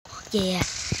Yeah.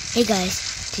 Hey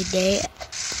guys, today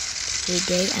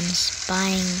I'm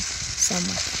spying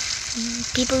someone.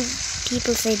 People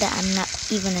say that I'm not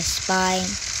even a spy.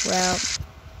 Well,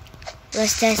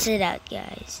 let's test it out,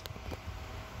 guys.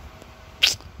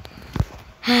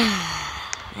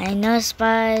 I know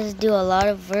spies do a lot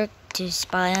of work to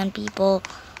spy on people.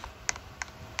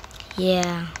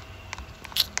 Yeah.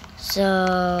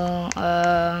 So,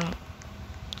 come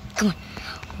on.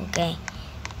 Okay.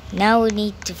 Now we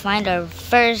need to find our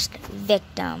first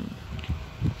victim.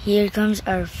 Here comes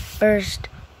our first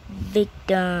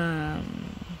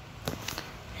victim.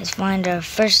 Let's find our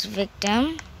first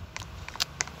victim.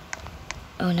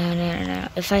 Oh, no.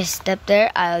 If I step there,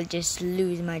 I'll just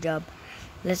lose my job.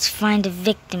 Let's find a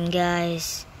victim,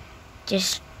 guys.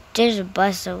 There's a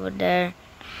bus over there.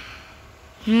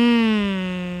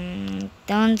 Don't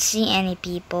see any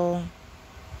people.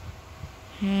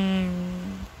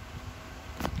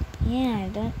 Yeah, I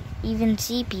don't even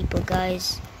see people,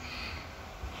 guys.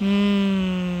 A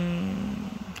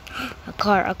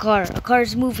car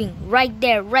is moving. Right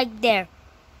there.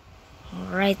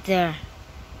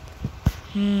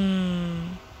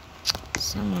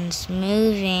 Someone's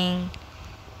moving.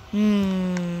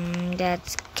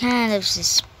 That's kind of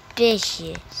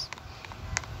suspicious.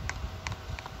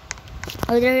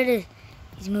 Oh, there it is.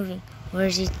 He's moving. Where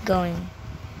is he going?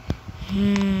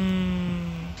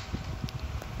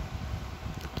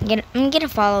 I'm gonna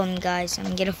follow him, guys.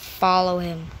 I'm gonna follow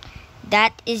him.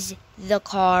 That is the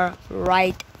car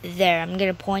right there. I'm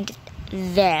gonna point it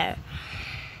there.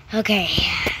 Okay,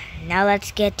 now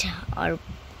let's get our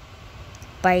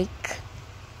bike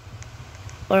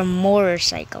or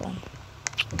motorcycle.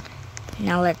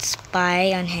 Now let's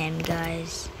spy on him,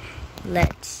 guys.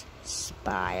 Let's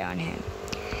spy on him.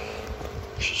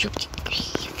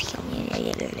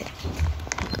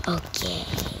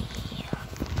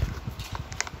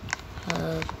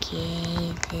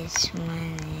 Okay, this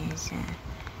one is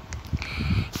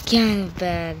kind of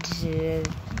bad.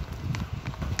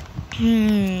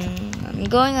 I'm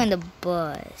going on the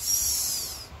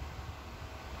bus.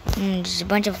 There's a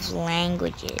bunch of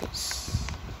languages.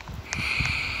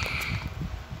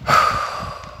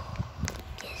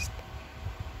 Just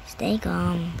stay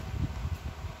calm.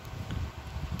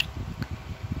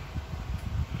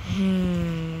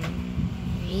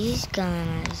 He's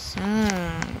gonna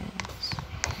son.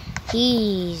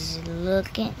 He's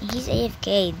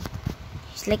AFK.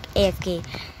 He's like AFK.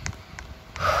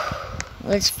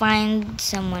 Let's find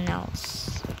someone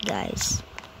else, guys.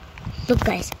 Look,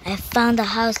 guys, I found a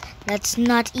house that's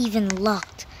not even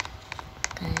locked.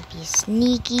 Gonna be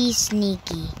sneaky.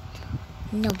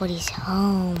 Nobody's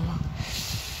home.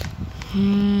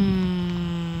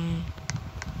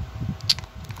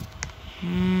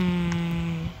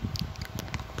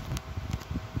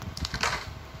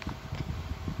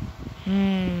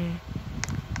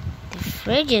 The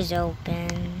fridge is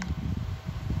open.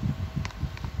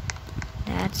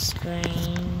 That's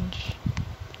strange.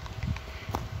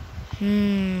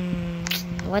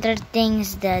 What are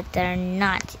things that are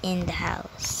not in the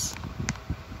house?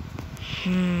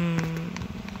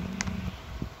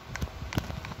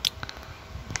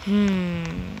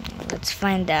 Let's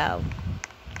find out.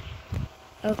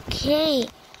 Okay,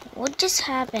 what just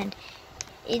happened?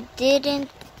 It didn't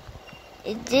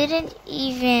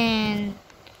even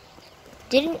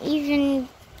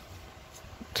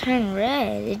turn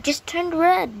red. It just turned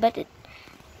red, but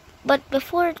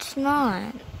before it's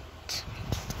not.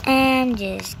 I'm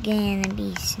just gonna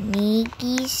be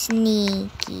sneaky.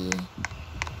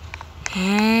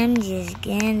 I'm just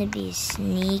gonna be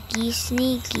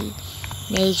sneaky.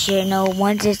 Make sure no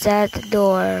one's at the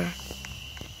door.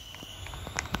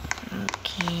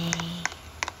 Okay.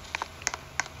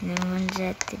 No one's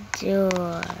at the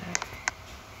door.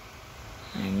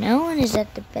 No one is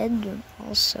at the bedroom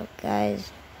also,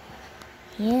 guys.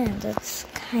 Yeah, that's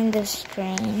kind of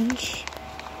strange.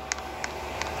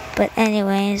 But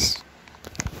anyways,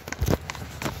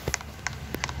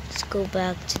 let's go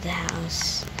back to the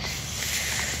house.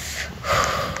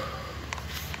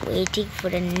 Waiting for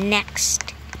the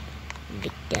next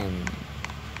victim.